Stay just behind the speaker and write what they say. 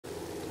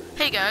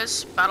Hey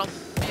guys,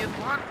 Battlefield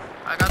 1,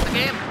 I got the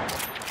game.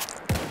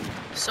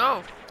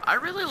 So, I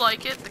really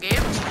like it, the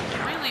game's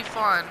really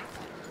fun.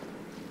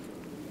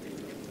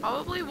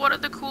 Probably one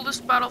of the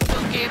coolest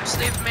Battlefield games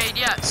they've made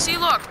yet. See,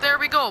 look, there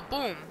we go,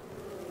 boom.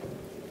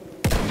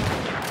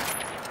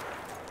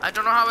 I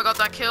don't know how I got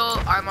that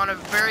kill, I'm on a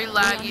very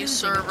laggy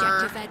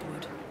server.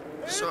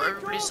 So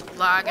everybody's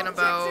lagging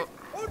about.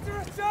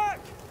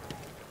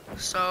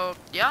 So,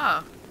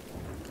 yeah.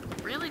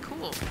 Really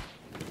cool.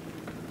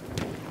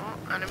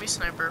 Oh, enemy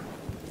sniper.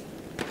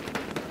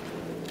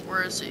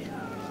 Where is he?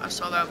 I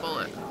saw that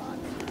bullet.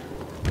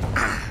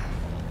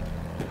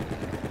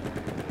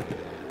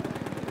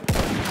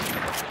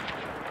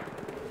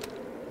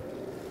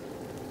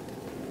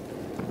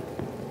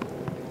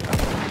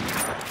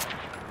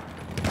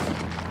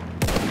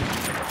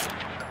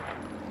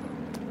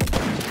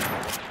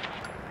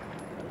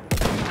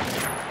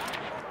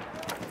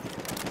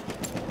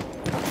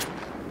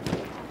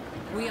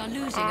 We are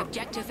losing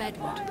objective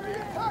Edward.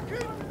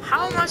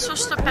 How am I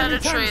supposed to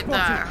penetrate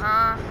that,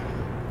 huh?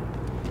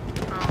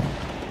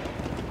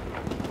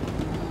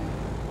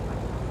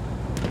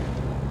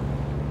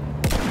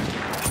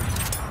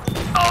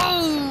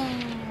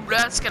 Oh,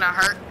 that's gonna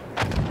hurt.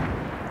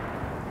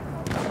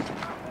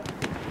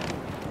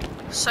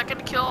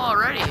 Second kill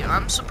already.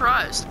 I'm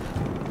surprised.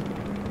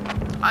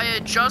 I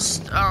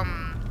just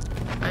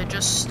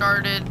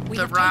started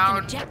the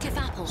round,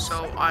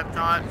 so I'm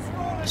not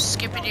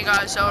skipping you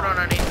guys out on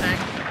anything.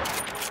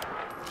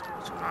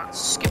 So I'm not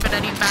skipping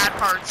any bad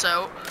parts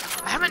out.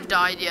 I haven't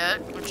died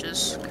yet, which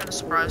is kind of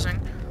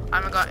surprising. I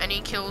haven't got any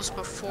kills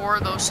before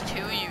those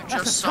two you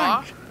just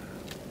saw.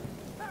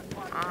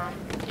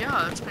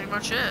 Yeah, that's pretty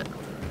much it.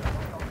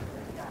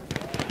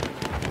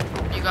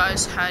 You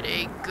guys had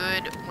a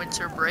good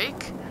winter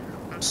break.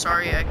 I'm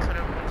sorry I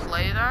couldn't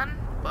play then,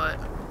 but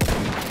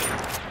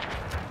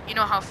you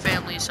know how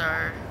families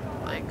are.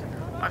 Like,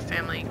 my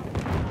family,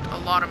 a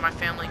lot of my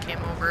family came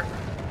over.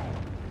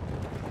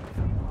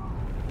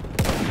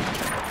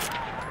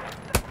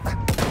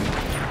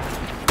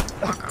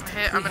 Fuck, I'm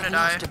hit, I'm gonna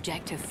die.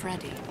 Objective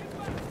Freddy.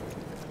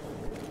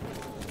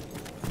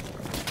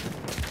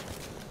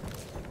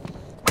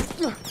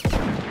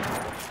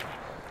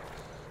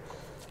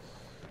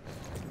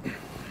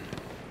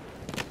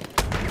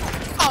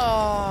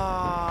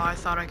 Oh, I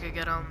thought I could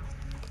get him.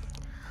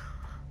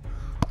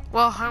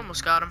 Well, I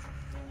almost got him.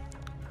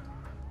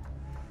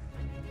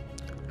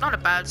 Not a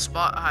bad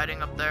spot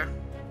hiding up there.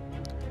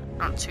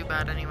 Not too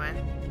bad anyway.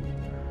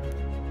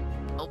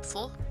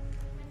 Helpful.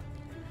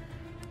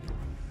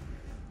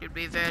 You'd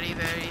be very,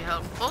 very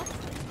helpful.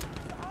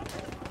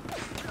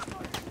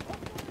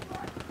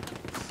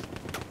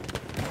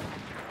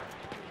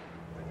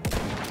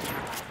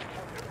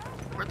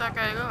 Where'd that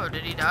guy go?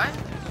 Did he die?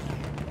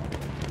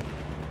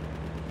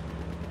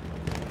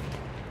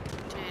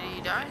 Did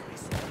he die?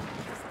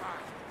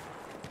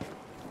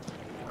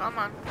 Come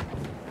on.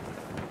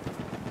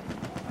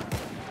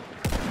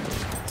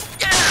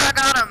 Yeah, I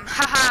got him!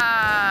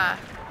 Haha!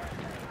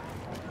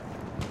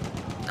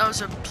 That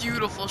was a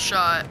beautiful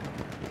shot.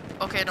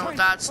 Okay, no,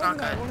 that's not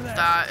good.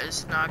 That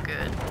is not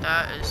good.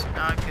 That is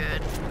not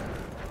good.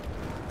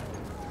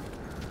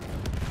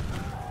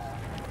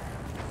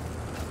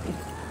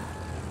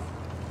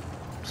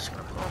 I'm just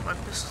gonna pull out my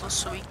pistol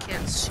so he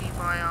can't see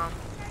my,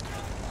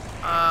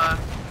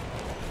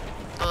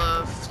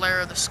 the flare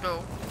of the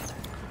scope.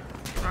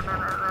 Run,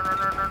 run, run, run, run,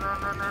 run,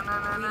 run, run,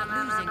 run,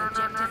 run,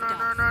 run, run,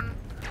 run, run.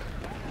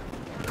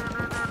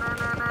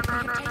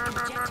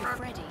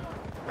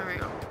 There we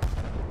go.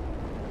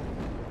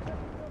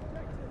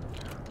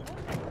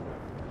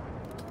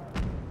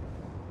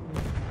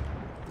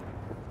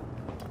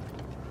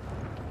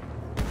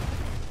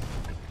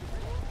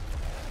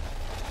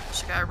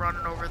 There's a guy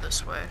running over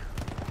this way.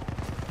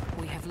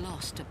 We have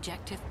lost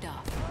objective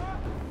Duff.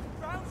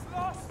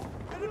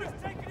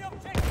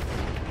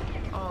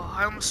 Oh,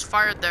 I almost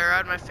fired there. I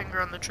had my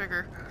finger on the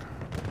trigger.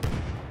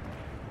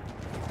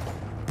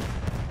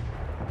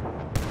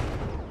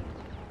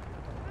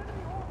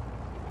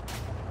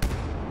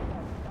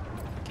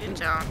 Get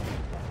down.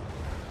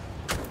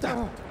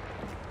 Oh,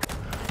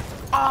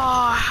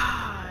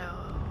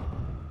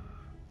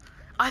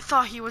 I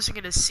thought he wasn't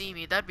gonna see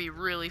me. That'd be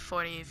really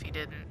funny if he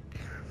didn't.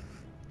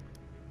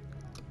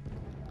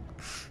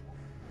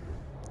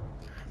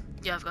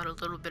 Yeah, I've got a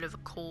little bit of a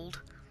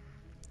cold.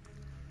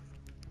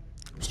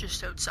 I was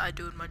just outside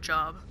doing my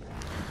job.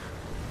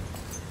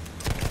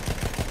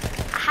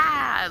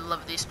 Ah, I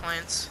love these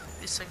planes.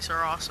 These things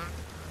are awesome.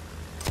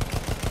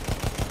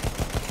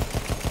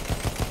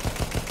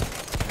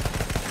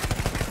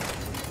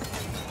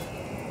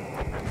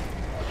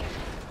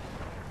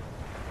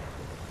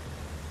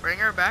 Bring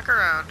her back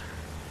around.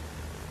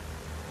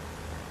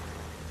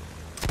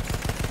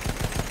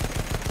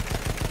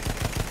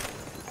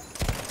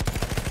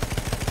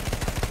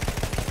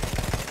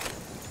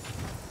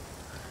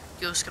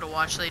 You're just gonna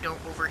watch they don't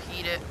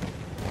overheat it.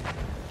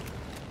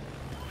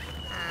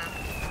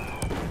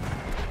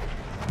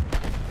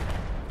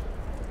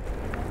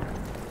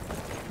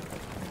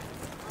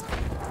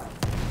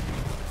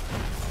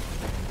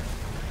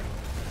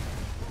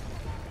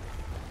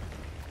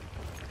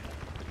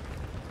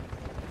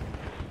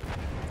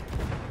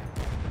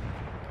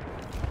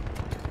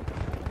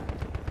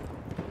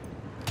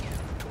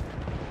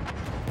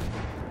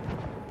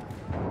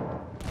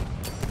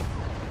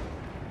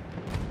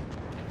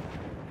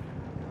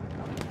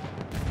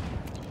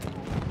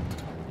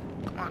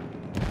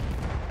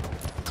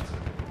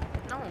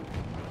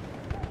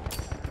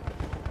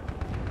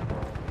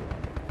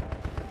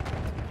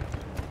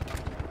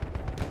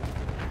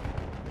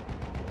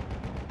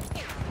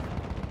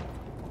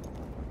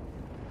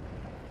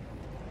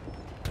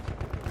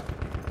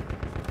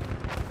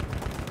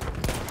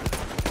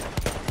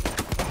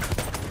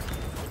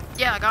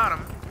 got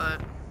him,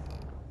 but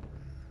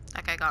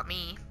that guy got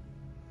me.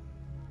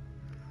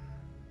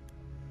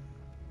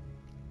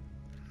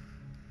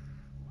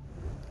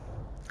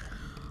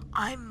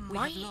 I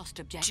might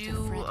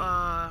do,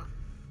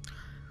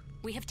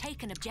 we have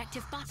taken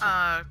objective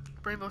butter.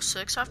 Rainbow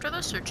Six after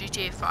this, or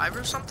GTA 5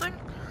 or something.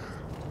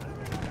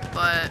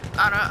 But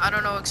I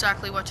don't know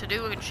exactly what to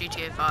do in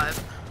GTA 5.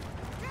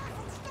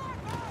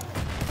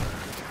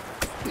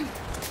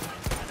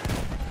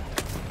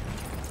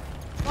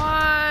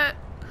 What?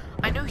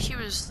 I knew he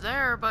was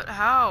there, but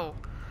how?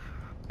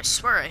 I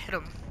swear I hit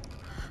him.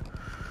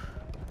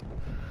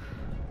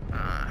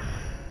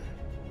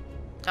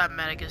 That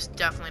medic is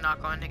definitely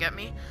not going to get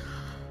me.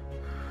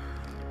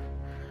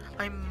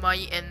 I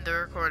might end the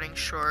recording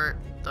short,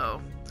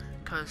 though,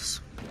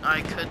 because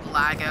I could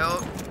lag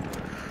out.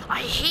 I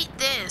hate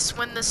this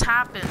when this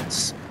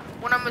happens.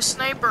 When I'm a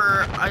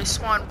sniper, I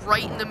spawn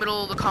right in the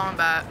middle of the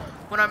combat.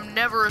 When I'm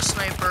never a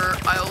sniper,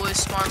 I always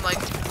spawn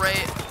like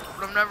right.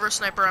 When I'm never a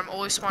sniper, I'm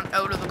always spawn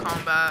out of the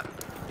combat.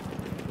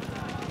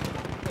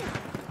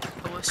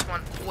 I always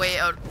spawn way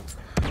out.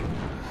 Oh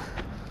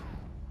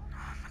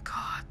my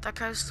god, that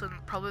guy's in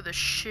probably the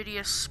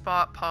shittiest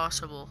spot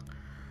possible.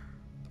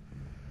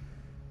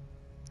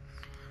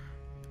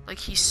 Like,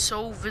 he's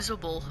so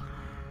visible.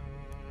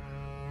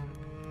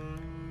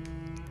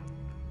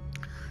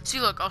 See,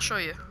 look, I'll show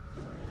you.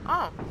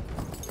 Oh.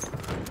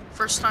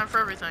 First time for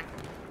everything.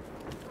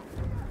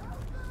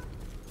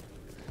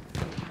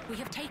 We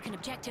have taken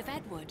objective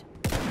Edward.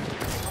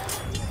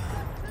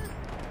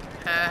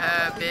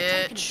 Haha, We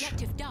have taken bitch.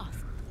 objective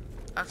Duff.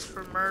 That's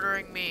for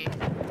murdering me.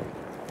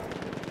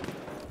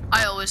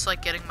 I always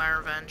like getting my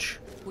revenge.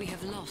 We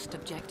have lost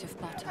objective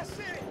butter.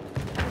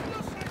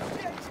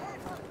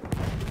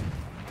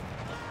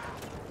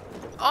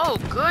 Oh,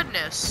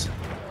 goodness.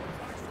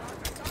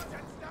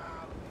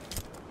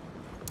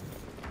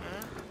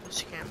 Yeah,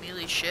 guess you can't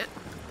melee shit.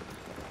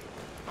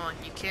 Well,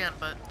 you can,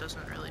 but it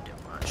doesn't really do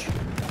much.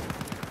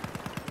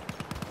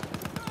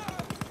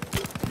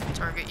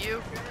 Target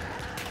you.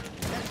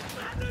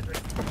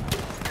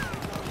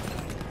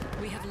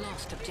 We have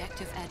lost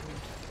objective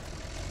Edward.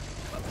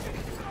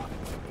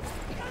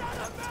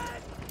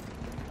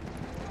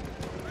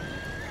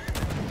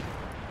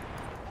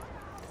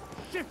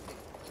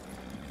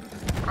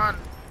 Run.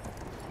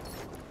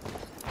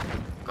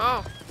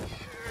 Go.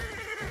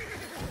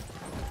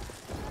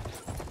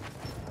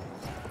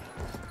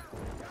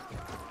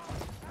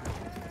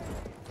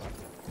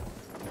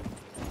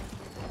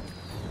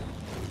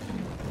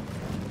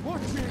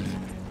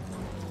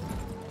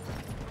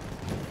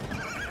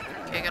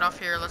 Okay, get off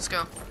here. Let's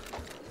go.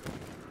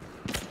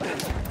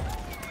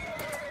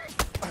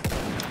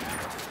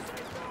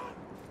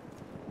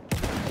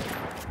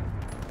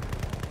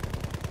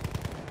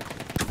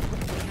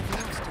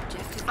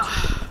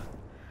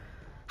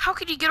 How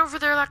could he get over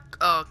there that...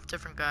 Oh,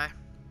 different guy.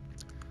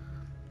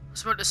 I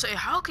was about to say,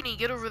 how can he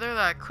get over there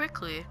that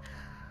quickly?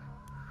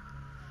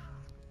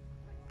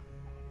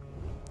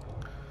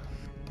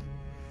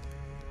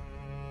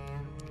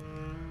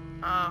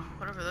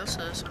 Whatever this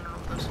is. I don't know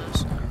what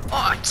this is.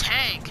 Oh, a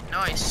tank!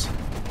 Nice.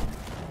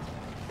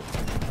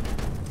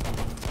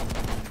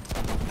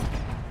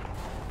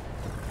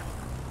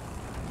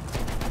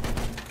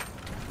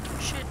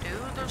 Shit,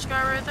 dude. There's a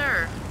guy right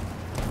there.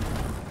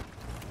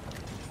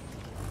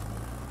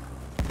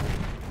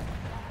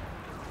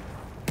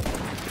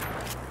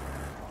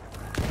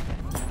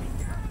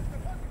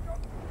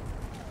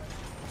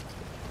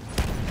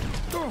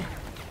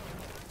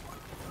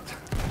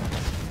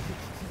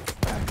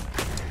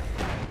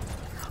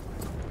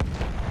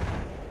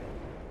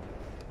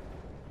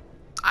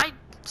 I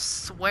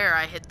swear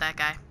I hit that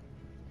guy.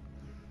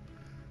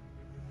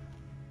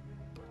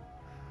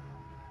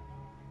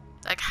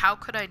 Like, how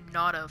could I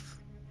not have?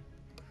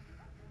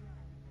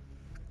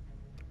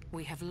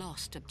 We have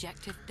lost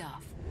objective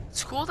Duff.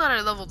 It's cool that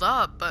I leveled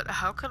up, but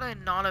how could I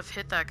not have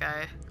hit that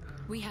guy?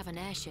 We have an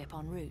airship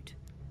en route.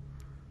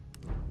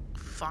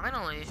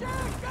 Finally.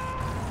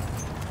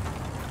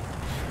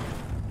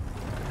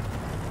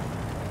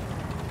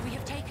 We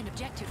have taken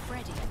objective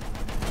Freddy.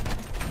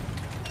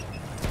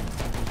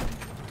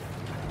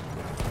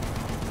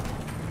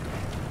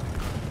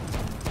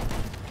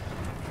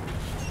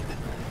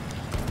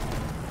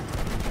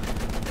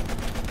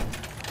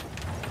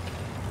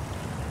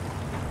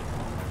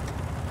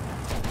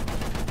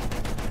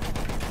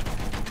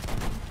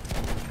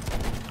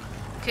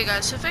 Okay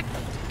guys, if it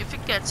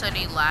gets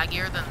any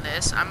laggier than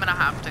this, I'm gonna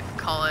have to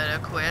call it a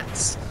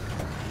quits.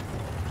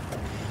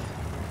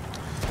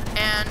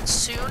 And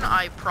soon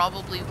I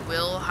probably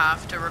will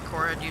have to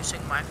record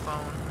using my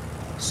phone.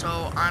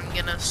 So I'm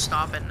gonna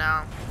stop it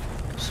now.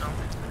 So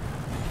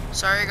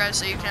sorry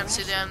guys that you can't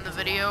see the end of the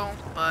video,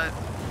 but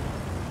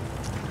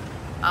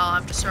I'll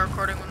have to start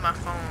recording with my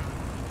phone.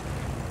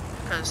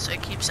 Because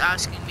it keeps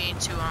asking me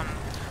to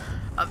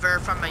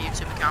verify my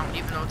YouTube account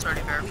even though it's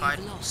already verified.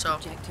 So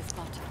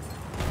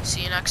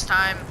see you next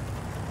time.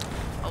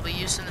 I'll be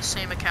using the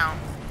same account.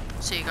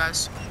 See you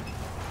guys.